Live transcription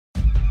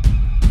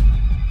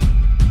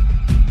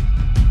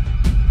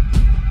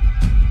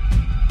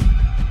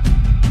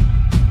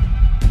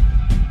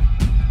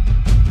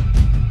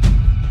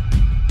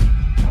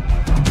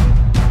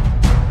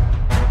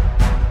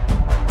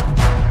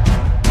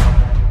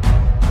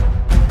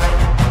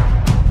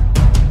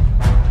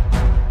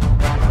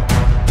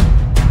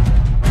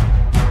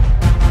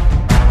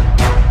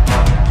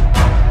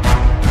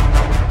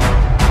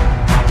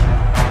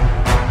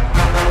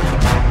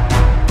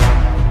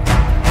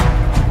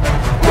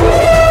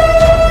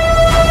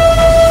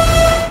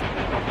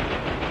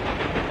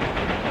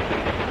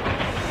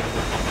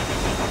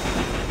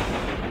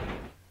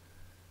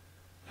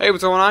Hey,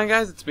 what's going on,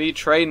 guys? It's me,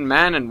 Train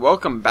Man, and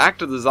welcome back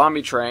to the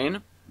Zombie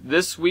Train.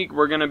 This week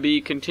we're going to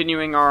be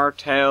continuing our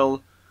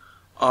tale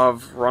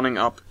of running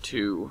up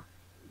towards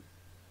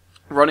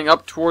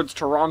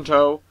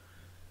Toronto.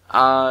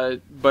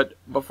 But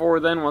before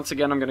then, once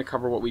again, I'm going to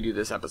cover what we do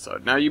this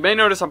episode. Now, you may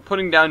notice I'm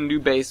putting down new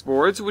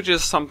baseboards, which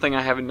is something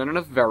I haven't done in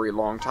a very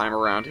long time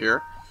around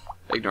here.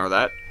 Ignore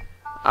that.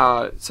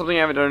 Something I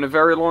haven't done in a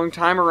very long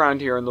time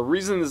around here, and the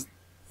reasons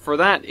for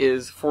that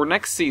is, for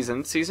next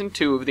season, Season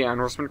 2 of the Iron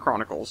Horseman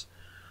Chronicles,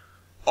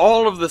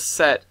 all of the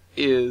set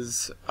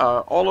is,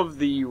 all of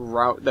the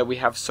route that we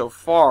have so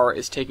far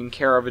is taken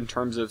care of in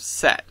terms of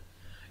set.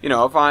 You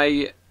know, if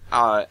I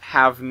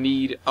have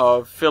need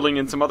of filling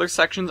in some other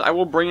sections, I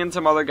will bring in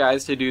some other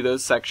guys to do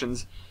those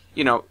sections.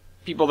 You know,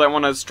 people that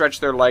want to stretch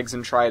their legs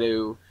and try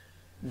to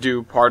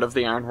do part of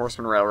the Iron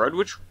Horseman Railroad,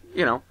 which,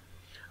 you know,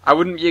 I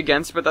wouldn't be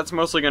against, but that's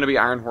mostly going to be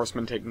Iron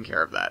Horseman taking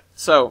care of that.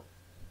 So,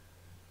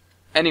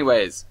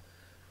 anyways,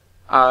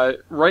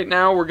 right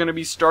now we're going to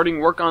be starting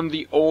work on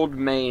the Old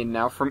Main.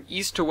 Now, from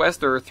east to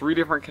west there are 3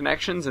 different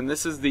connections, and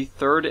this is the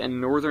third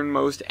and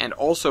northernmost and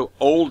also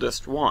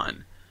oldest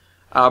one.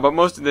 But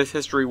most of this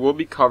history will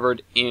be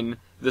covered in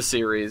the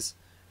series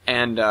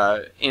and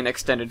in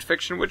extended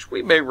fiction, which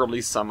we may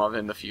release some of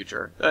in the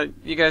future.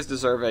 You guys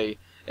deserve a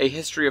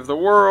history of the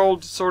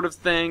world sort of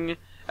thing,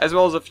 as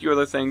well as a few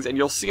other things, and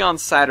you'll see on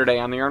Saturday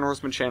on the Iron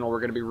Horseman channel we're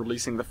going to be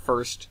releasing the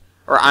first,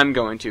 or I'm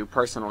going to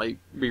personally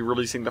be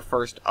releasing the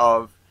first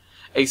of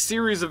a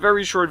series of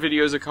very short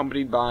videos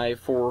accompanied by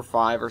 4 or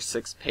 5 or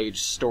 6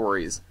 page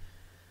stories.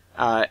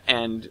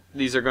 And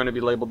these are going to be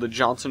labeled the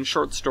Johnson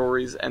Short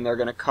Stories, and they're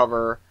going to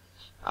cover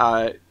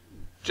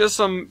just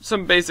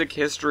some basic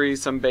history,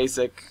 some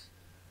basic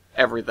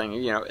everything,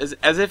 you know,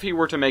 as if he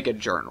were to make a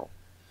journal.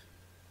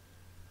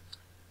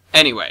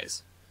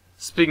 Anyways,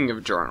 speaking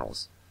of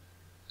journals,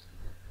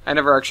 I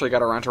never actually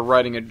got around to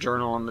writing a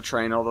journal on the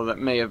train, although that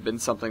may have been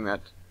something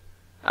that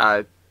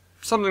I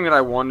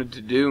wanted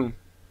to do.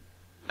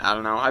 I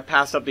don't know, I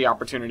passed up the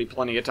opportunity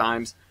plenty of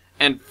times,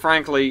 and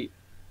frankly,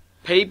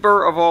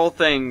 paper of all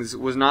things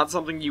was not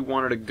something you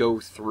wanted to go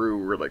through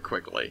really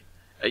quickly.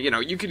 You know,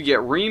 you could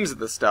get reams of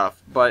the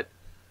stuff, but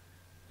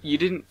you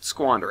didn't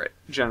squander it,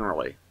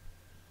 generally.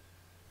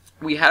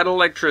 We had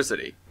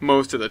electricity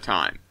most of the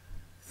time,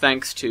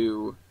 thanks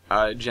to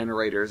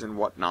generators and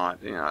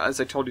whatnot. You know,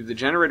 as I told you, the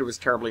generator was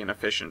terribly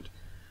inefficient.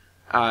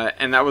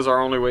 And that was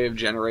our only way of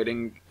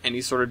generating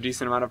any sort of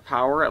decent amount of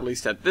power, at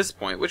least at this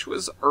point, which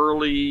was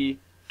early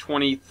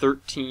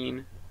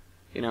 2013.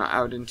 You know,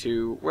 out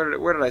into,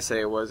 where did I say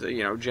it was?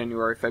 You know,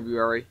 January,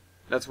 February.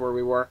 That's where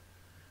we were.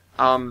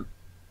 I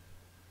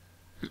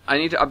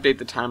need to update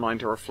the timeline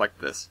to reflect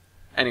this.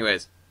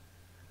 Anyways,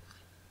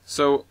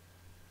 so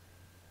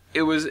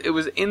it was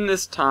in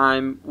this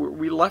time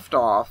we left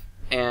off,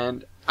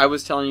 and I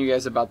was telling you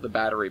guys about the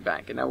battery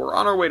bank, and now we're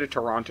on our way to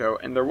Toronto,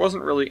 and there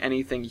wasn't really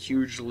anything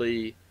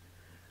hugely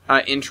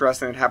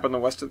interesting that happened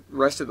the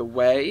rest of the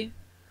way.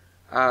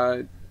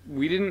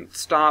 We didn't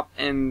stop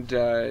and,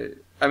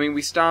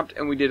 we stopped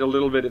and we did a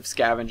little bit of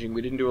scavenging.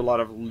 We didn't do a lot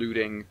of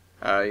looting.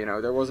 You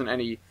know, there wasn't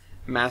any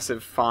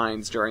massive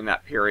finds during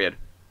that period.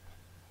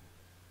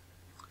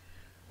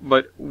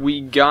 But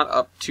we got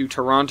up to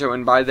Toronto,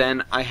 and by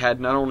then I had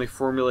not only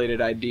formulated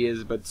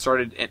ideas, but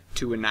started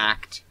to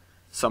enact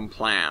some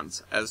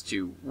plans as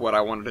to what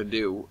I wanted to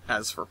do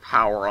as for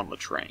power on the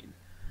train.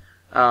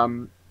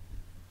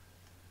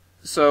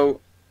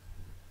 So,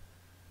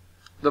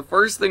 the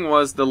first thing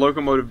was the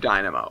locomotive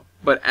dynamo.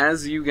 But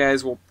as you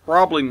guys will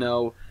probably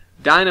know,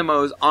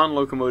 dynamos on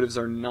locomotives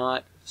are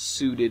not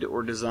suited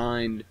or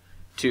designed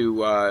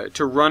to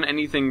run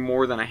anything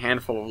more than a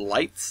handful of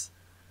lights.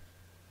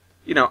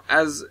 You know,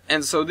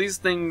 and so these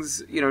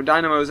things, you know,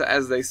 dynamos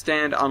as they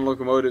stand on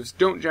locomotives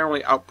don't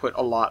generally output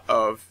a lot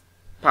of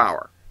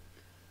power.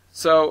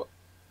 So,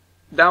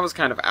 that was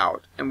kind of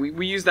out. And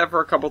we used that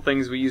for a couple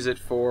things. We use it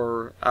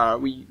for,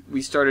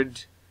 we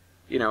started,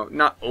 you know,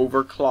 not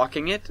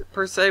overclocking it,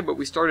 per se, but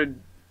we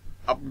started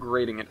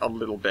upgrading it a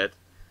little bit.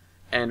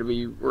 And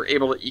we were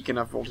able to eke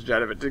enough voltage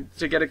out of it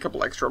to get a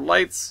couple extra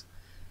lights,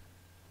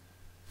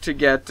 to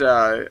get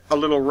a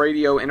little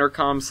radio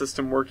intercom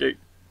system working.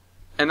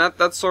 And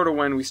that's sort of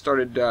when we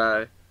started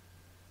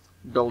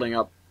building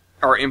up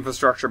our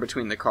infrastructure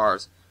between the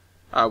cars,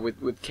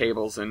 with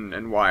cables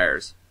and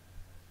wires.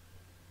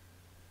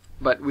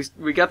 But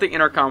we got the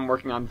intercom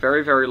working on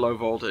very, very low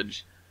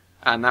voltage,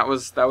 and that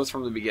was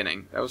from the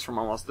beginning. That was from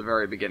almost the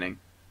very beginning.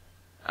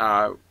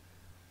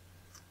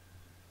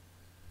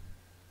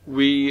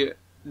 We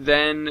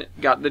then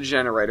got the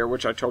generator,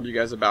 which I told you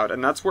guys about,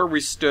 and that's where we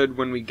stood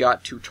when we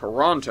got to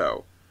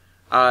Toronto.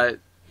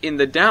 In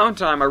the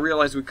downtime, I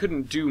realized we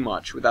couldn't do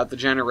much without the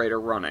generator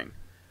running.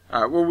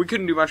 Well, we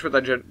couldn't do much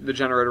without the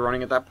generator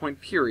running at that point,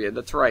 period.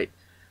 That's right.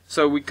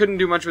 So we couldn't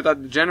do much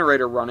without the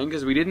generator running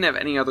because we didn't have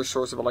any other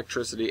source of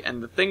electricity,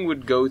 and the thing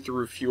would go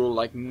through fuel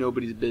like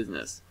nobody's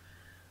business.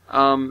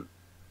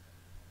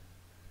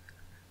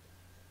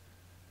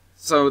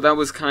 So that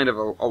was kind of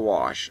a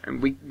wash,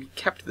 and we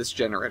kept this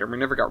generator. We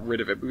never got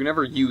rid of it. We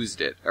never used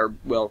it, or,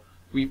 well,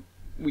 we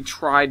we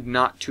tried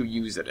not to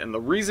use it. And the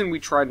reason we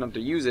tried not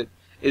to use it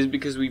is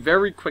because we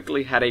very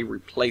quickly had a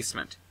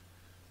replacement.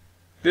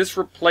 This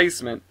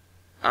replacement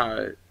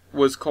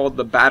was called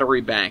the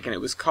battery bank, and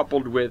it was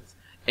coupled with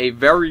a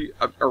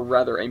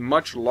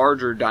much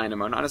larger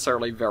dynamo, not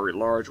necessarily a very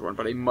large one,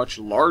 but a much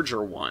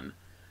larger one,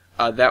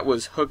 that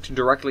was hooked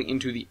directly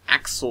into the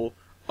axle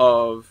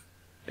of,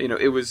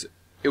 it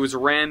was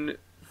ran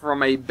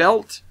from a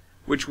belt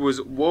which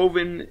was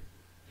woven,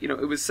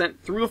 it was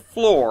sent through the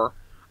floor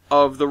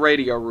of the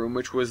radio room,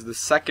 which was the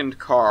second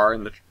car,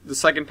 and the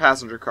second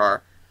passenger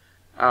car.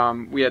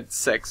 We had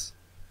 6.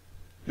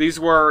 These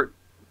were,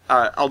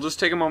 I'll just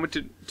take a moment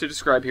to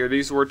describe here.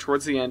 These were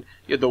towards the end.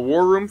 You had the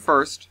war room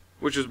first,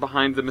 which was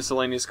behind the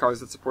miscellaneous cars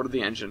that supported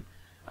the engine.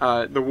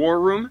 The war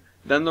room,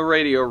 then the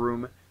radio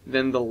room,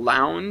 then the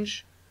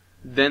lounge,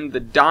 then the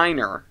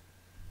diner.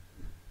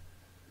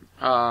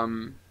 War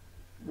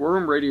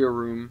room, radio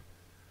room,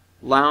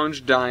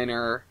 lounge,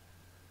 diner.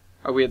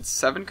 Oh, we had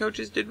 7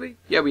 coaches, did we?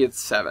 Yeah, we had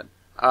 7.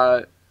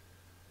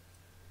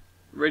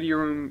 Radio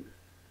room,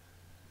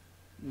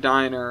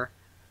 diner,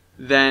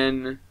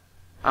 then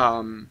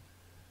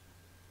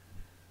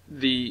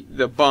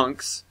the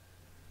bunks,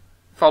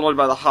 followed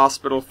by the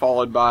hospital,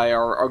 followed by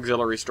our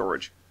auxiliary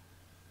storage.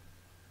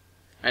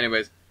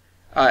 Anyways,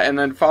 and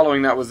then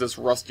following that was this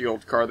rusty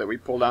old car that we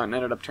pulled out and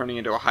ended up turning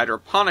into a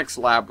hydroponics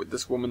lab with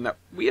this woman that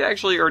we had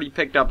actually already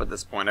picked up at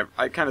this point.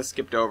 I kind of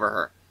skipped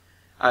over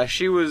her.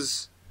 She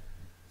was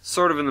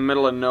sort of in the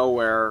middle of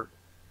nowhere,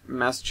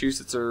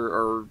 Massachusetts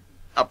or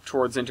up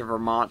towards into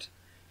Vermont.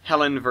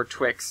 Helen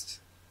Vertwixt.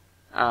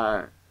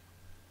 Very,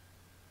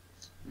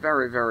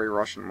 very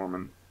Russian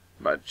woman.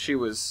 But she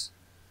was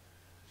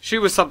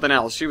something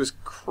else. She was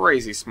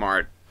crazy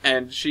smart.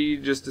 And she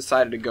just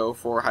decided to go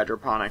for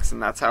hydroponics,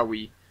 and that's how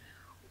we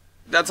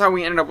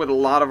ended up with a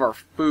lot of our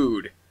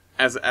food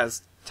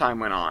as time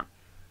went on.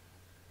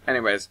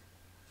 Anyways,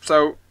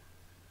 so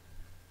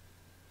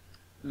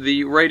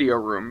the radio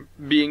room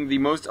being the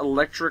most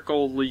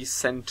electrically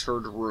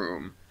centered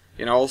room.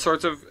 All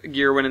sorts of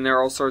gear went in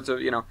there, all sorts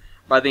of,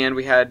 by the end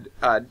we had,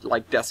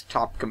 like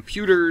desktop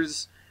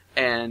computers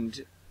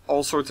and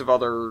all sorts of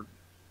other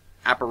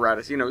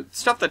apparatus,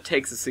 stuff that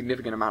takes a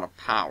significant amount of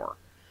power.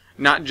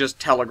 Not just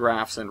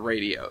telegraphs and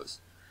radios.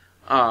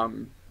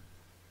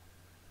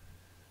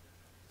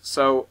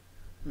 So,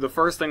 the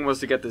first thing was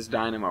to get this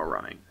dynamo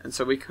running. And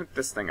so we cooked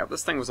this thing up.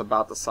 This thing was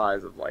about the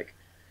size of, like,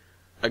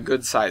 a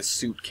good-sized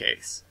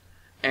suitcase.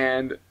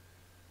 And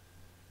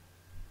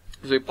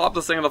so we plopped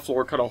this thing on the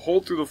floor, cut a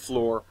hole through the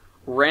floor,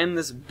 ran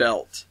this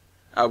belt,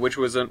 which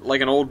was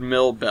like an old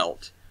mill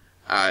belt,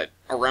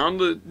 around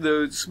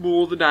the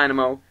spool of the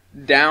dynamo,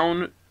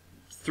 down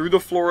through the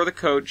floor of the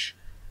coach,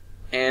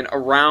 and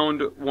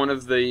around one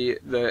of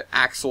the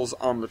axles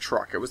on the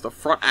truck. It was the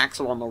front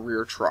axle on the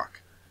rear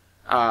truck.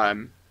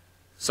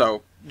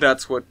 So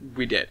that's what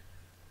we did.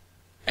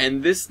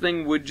 And this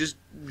thing would just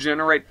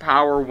generate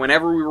power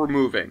whenever we were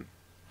moving.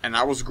 And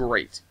that was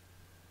great.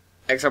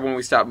 Except when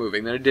we stopped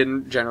moving. Then it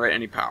didn't generate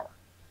any power.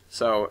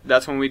 So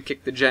that's when we'd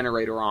kick the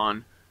generator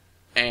on.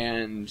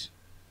 And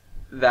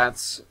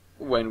that's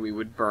when we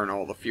would burn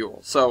all the fuel.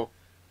 So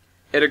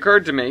it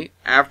occurred to me,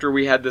 after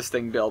we had this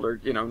thing built, or,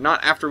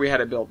 not after we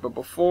had it built, but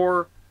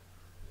before,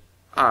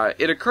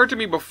 it occurred to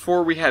me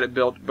before we had it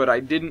built, but I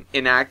didn't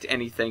enact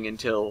anything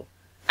until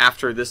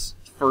after this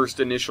first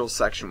initial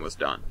section was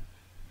done.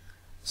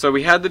 So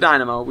we had the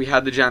dynamo, we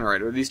had the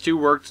generator. These two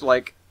worked,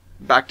 like,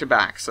 back to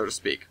back, so to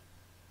speak.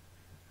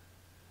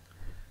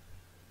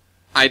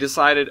 I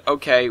decided,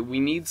 okay, we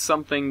need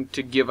something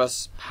to give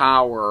us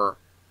power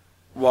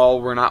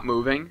while we're not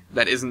moving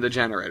that isn't the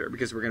generator,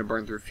 because we're going to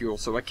burn through fuel.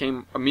 So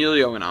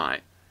Emilio and I,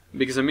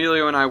 because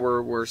Emilio and I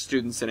were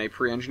students in a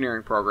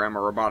pre-engineering program, a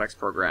robotics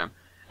program,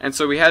 and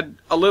so we had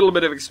a little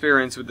bit of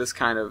experience with this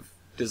kind of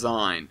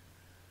design.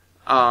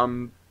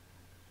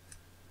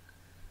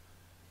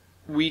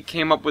 We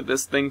came up with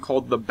this thing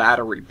called the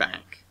battery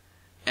bank.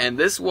 And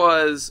this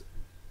was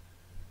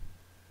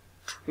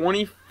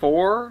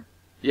 24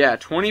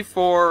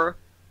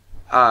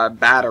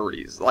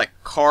 batteries, like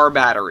car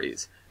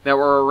batteries, that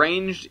were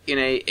arranged in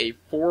a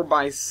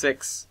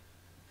 4x6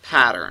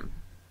 pattern.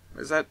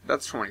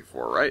 That's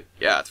 24, right?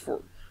 Yeah, it's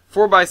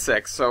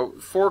 4x6. So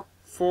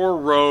four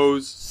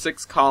rows,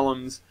 6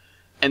 columns,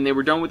 and they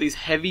were done with these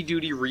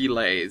heavy-duty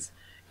relays.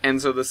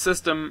 And so the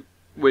system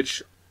would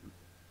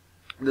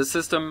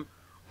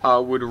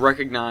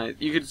recognize,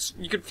 you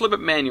could flip it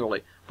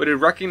manually, but it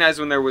would recognize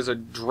when there was a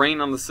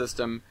drain on the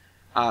system,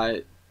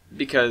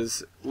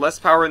 because less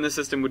power in the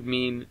system would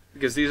mean,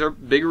 because these are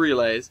big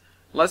relays,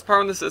 less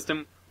power in the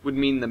system would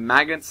mean the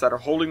magnets that are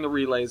holding the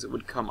relays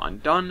would come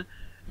undone,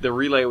 the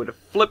relay would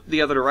flip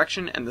the other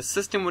direction, and the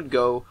system would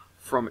go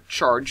from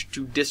charge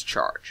to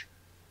discharge.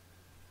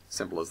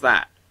 Simple as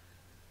that.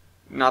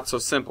 Not so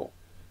simple.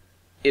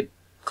 It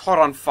caught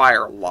on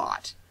fire a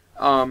lot.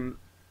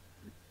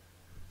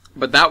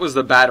 But that was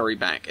the battery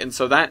bank, and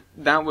so that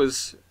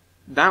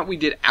we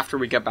did after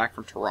we got back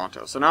from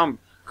Toronto. So now I'm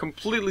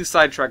completely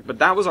sidetracked, but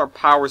that was our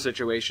power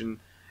situation,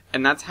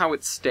 and that's how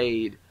it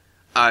stayed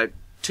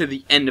to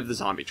the end of the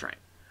zombie train.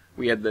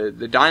 We had the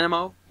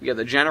dynamo, we had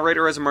the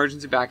generator as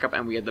emergency backup,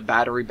 and we had the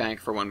battery bank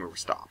for when we were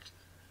stopped.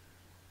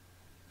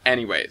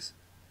 Anyways,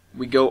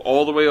 we go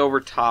all the way over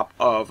top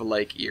of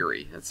Lake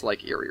Erie. That's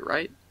Lake Erie,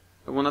 right?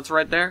 The one that's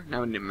right there?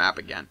 Now we need a map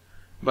again.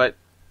 But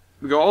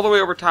we go all the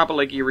way over top of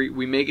Lake Erie,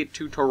 we make it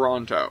to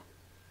Toronto.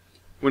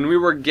 When we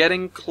were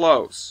getting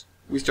close,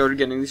 we started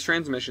getting these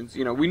transmissions.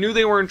 You know, we knew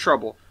they were in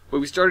trouble, but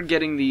we started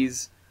getting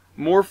these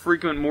more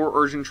frequent, more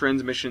urgent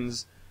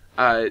transmissions.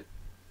 What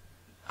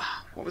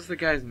was the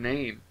guy's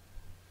name?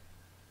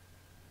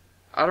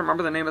 I don't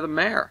remember the name of the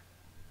mayor.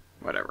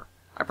 Whatever.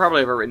 I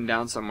probably have it written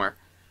down somewhere.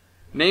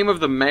 Name of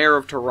the mayor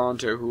of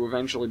Toronto, who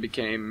eventually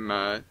became,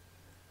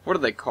 what do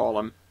they call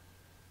him?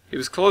 He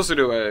was closer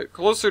to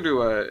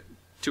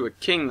a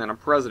king than a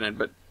president,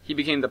 but he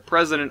became the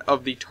president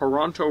of the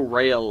Toronto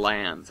Rail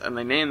Lands, and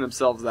they named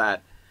themselves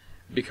that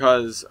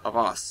because of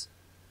us.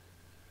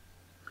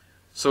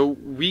 So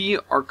we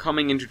are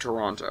coming into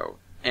Toronto,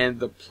 and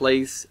the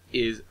place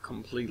is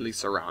completely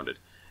surrounded.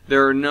 It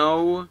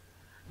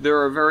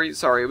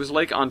was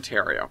Lake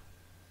Ontario,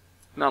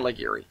 not Lake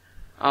Erie.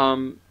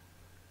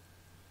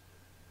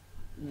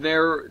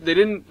 They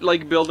didn't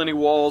like build any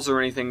walls or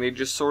anything. They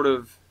just sort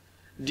of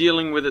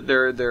dealing with it.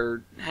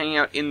 They're hanging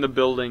out in the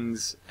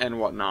buildings and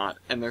whatnot,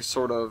 and they're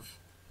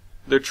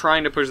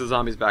trying to push the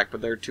zombies back,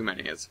 but there are too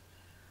many.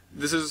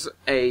 This is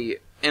an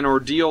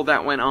ordeal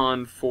that went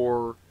on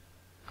for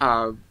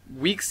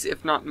weeks,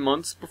 if not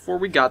months, before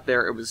we got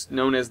there. It was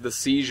known as the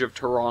Siege of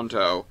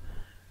Toronto,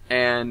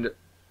 and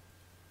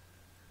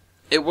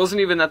it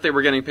wasn't even that they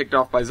were getting picked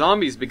off by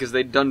zombies, because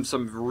they'd done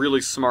some really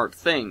smart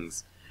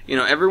things. You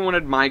know, everyone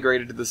had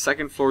migrated to the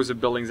second floors of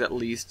buildings at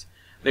least.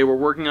 They were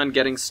working on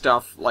getting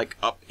stuff, like,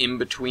 up in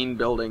between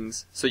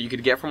buildings, so you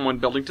could get from one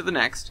building to the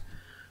next.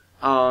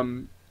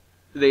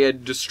 They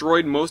had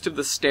destroyed most of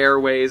the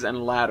stairways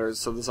and ladders,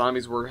 so the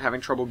zombies were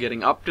having trouble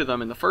getting up to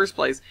them in the first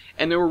place,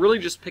 and they were really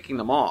just picking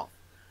them off.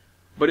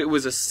 But it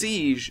was a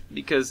siege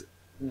because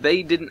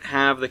they didn't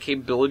have the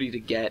capability to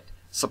get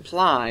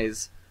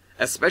supplies,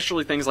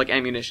 especially things like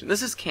ammunition.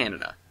 This is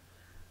Canada.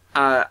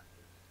 I'm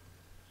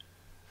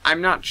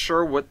not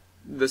sure what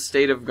the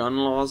state of gun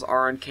laws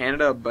are in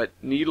Canada, but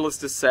needless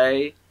to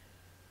say,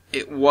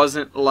 it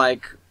wasn't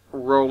like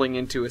rolling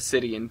into a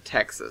city in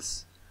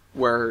Texas,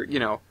 where, you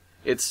know,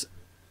 it's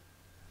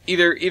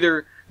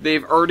either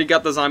they've already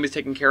got the zombies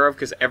taken care of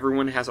because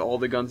everyone has all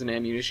the guns and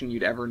ammunition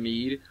you'd ever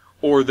need,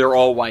 or they're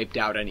all wiped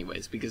out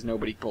anyways because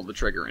nobody pulled the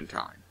trigger in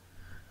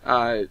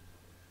time.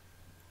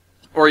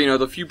 Or, you know,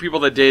 the few people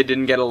that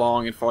didn't get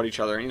along and fought each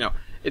other. You know,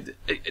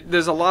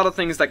 there's a lot of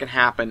things that can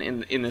happen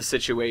in this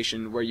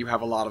situation where you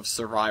have a lot of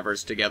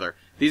survivors together.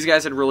 These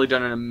guys had really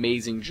done an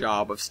amazing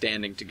job of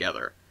standing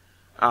together.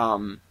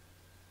 And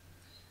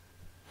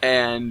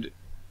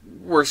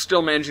were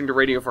still managing to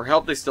radio for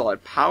help. They still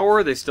had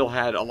power. They still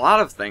had a lot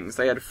of things.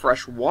 They had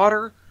fresh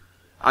water.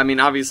 I mean,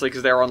 obviously,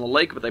 because they were on the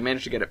lake, but they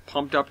managed to get it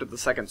pumped up to the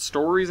second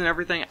stories and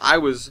everything. I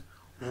was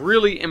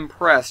really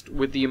impressed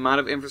with the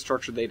amount of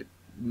infrastructure they'd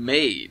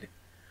made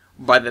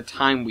by the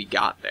time we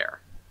got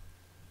there.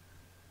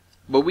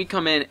 But we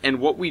come in, and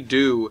what we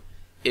do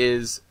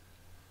is,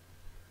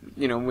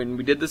 you know, when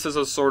we did this as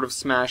a sort of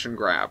smash and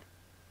grab,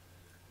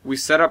 we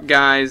set up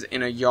guys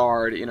in a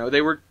yard. You know,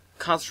 they were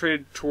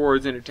concentrated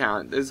towards into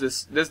town. There's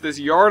this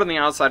yard on the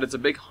outside. It's a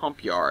big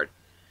hump yard,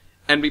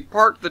 and we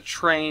parked the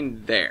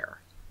train there.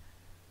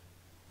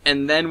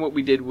 And then what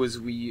we did was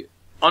we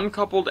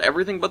uncoupled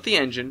everything but the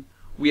engine.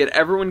 We had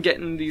everyone get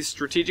in these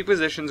strategic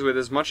positions with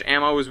as much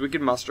ammo as we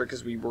could muster,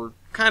 because we were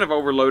kind of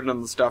overloaded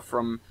on the stuff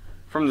from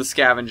the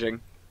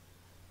scavenging.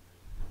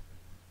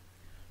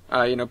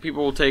 You know,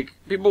 people will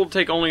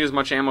take only as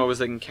much ammo as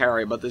they can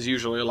carry, but there's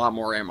usually a lot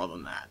more ammo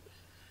than that.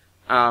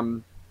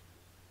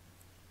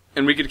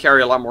 And we could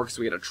carry a lot more because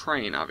we had a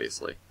train,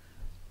 obviously.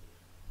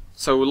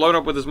 So we load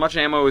up with as much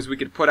ammo as we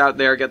could put out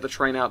there, get the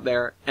train out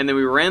there, and then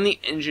we ran the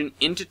engine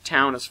into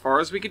town as far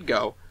as we could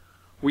go.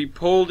 We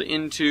pulled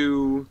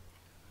into...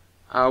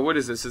 what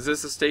is this? Is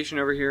this a station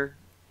over here?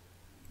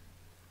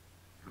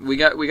 We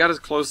got as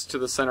close to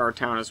the center of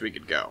town as we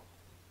could go.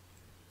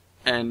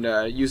 And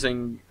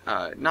using,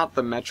 not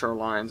the metro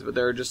lines, but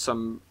there are just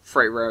some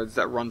freight roads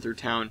that run through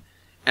town.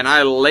 And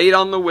I laid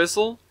on the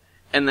whistle,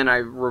 and then I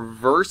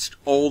reversed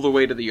all the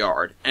way to the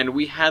yard. And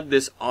we had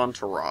this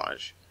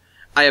entourage.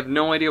 I have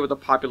no idea what the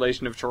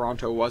population of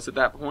Toronto was at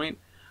that point,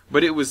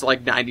 but it was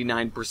like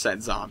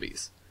 99%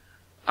 zombies.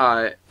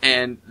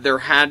 And there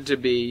had to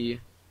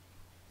be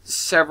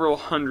several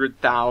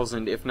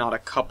 100,000, if not a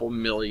couple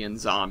million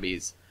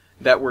zombies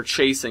that were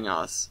chasing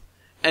us.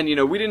 And, you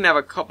know, we didn't have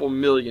a couple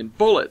million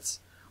bullets,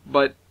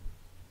 but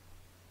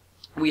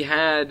we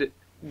had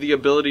the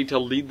ability to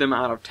lead them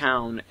out of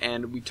town,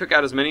 and we took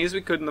out as many as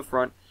we could in the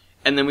front,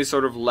 and then we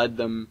sort of led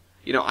them.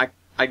 You know,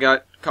 I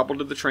got coupled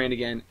to the train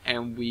again,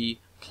 and we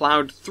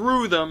plowed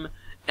through them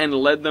and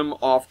led them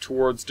off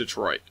towards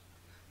Detroit.